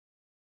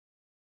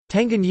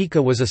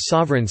Tanganyika was a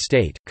sovereign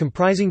state,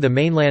 comprising the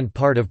mainland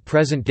part of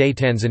present-day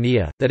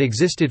Tanzania, that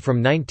existed from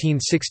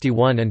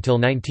 1961 until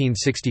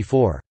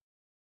 1964.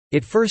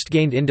 It first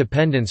gained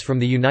independence from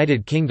the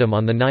United Kingdom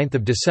on 9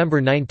 December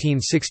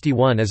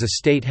 1961 as a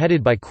state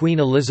headed by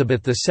Queen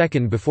Elizabeth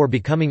II before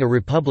becoming a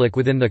republic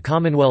within the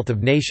Commonwealth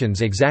of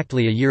Nations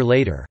exactly a year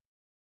later.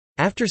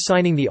 After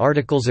signing the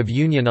Articles of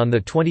Union on the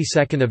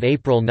 22nd of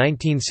April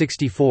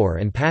 1964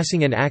 and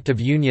passing an Act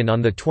of Union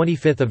on the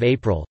 25th of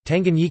April,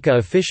 Tanganyika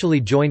officially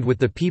joined with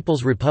the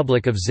People's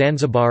Republic of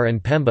Zanzibar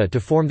and Pemba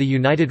to form the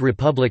United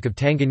Republic of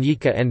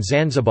Tanganyika and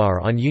Zanzibar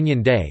on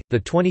Union Day,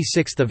 the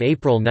 26th of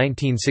April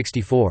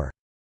 1964.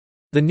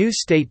 The new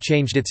state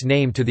changed its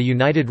name to the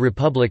United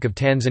Republic of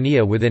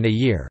Tanzania within a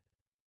year.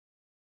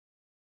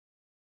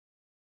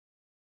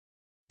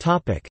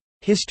 Topic: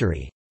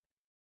 History.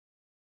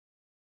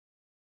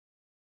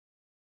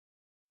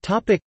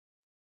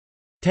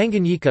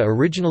 Tanganyika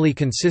originally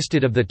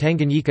consisted of the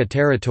Tanganyika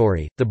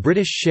Territory, the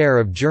British share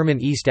of German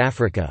East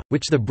Africa,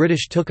 which the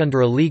British took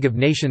under a League of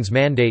Nations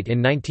mandate in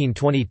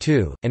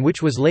 1922, and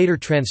which was later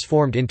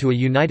transformed into a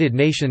United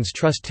Nations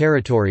Trust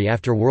territory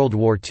after World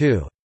War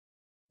II.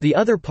 The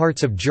other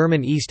parts of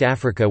German East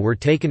Africa were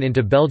taken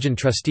into Belgian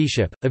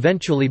trusteeship,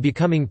 eventually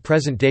becoming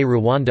present-day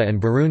Rwanda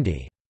and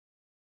Burundi.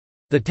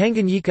 The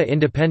Tanganyika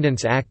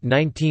Independence Act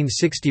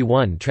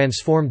 1961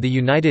 transformed the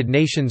United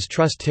Nations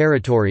Trust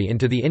territory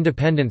into the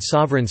independent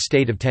sovereign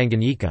state of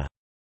Tanganyika.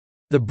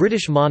 The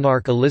British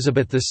monarch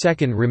Elizabeth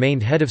II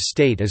remained head of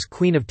state as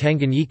Queen of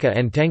Tanganyika,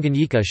 and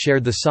Tanganyika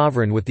shared the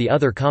sovereign with the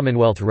other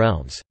Commonwealth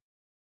realms.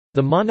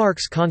 The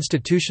monarch's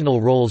constitutional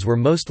roles were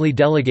mostly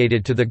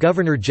delegated to the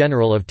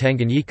Governor-General of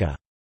Tanganyika.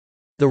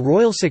 The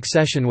royal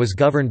succession was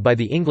governed by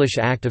the English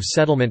Act of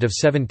Settlement of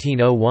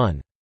 1701.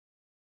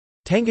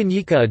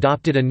 Tanganyika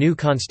adopted a new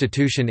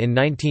constitution in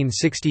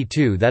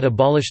 1962 that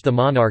abolished the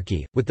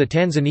monarchy, with the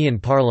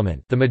Tanzanian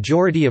parliament, the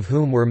majority of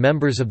whom were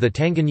members of the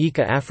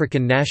Tanganyika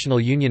African National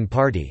Union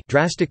Party,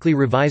 drastically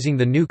revising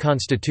the new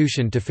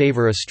constitution to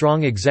favor a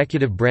strong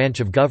executive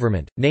branch of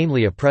government,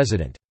 namely a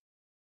president.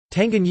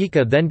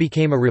 Tanganyika then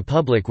became a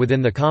republic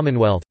within the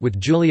Commonwealth, with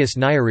Julius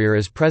Nyerere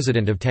as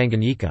president of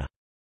Tanganyika.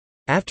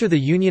 After the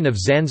union of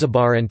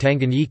Zanzibar and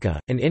Tanganyika,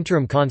 an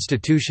interim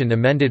constitution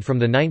amended from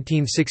the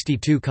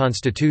 1962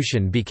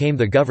 constitution became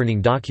the governing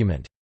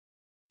document.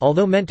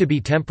 Although meant to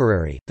be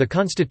temporary, the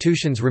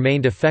constitutions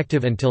remained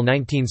effective until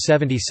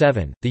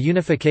 1977. The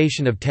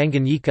unification of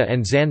Tanganyika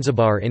and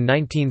Zanzibar in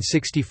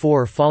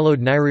 1964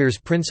 followed Nyerere's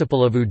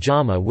principle of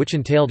ujamaa, which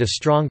entailed a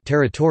strong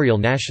territorial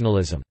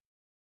nationalism.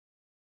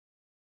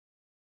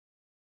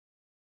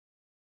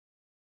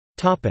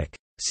 Topic: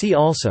 See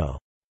also.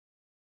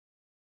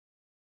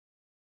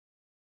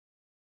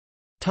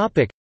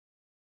 Topic: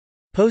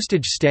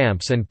 Postage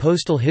stamps and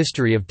postal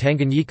history of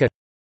Tanganyika.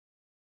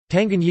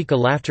 Tanganyika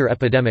laughter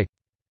epidemic.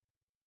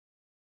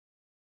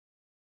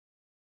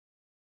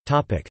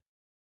 Topic: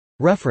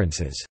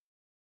 References.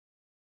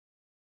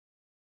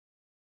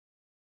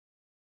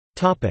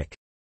 Topic: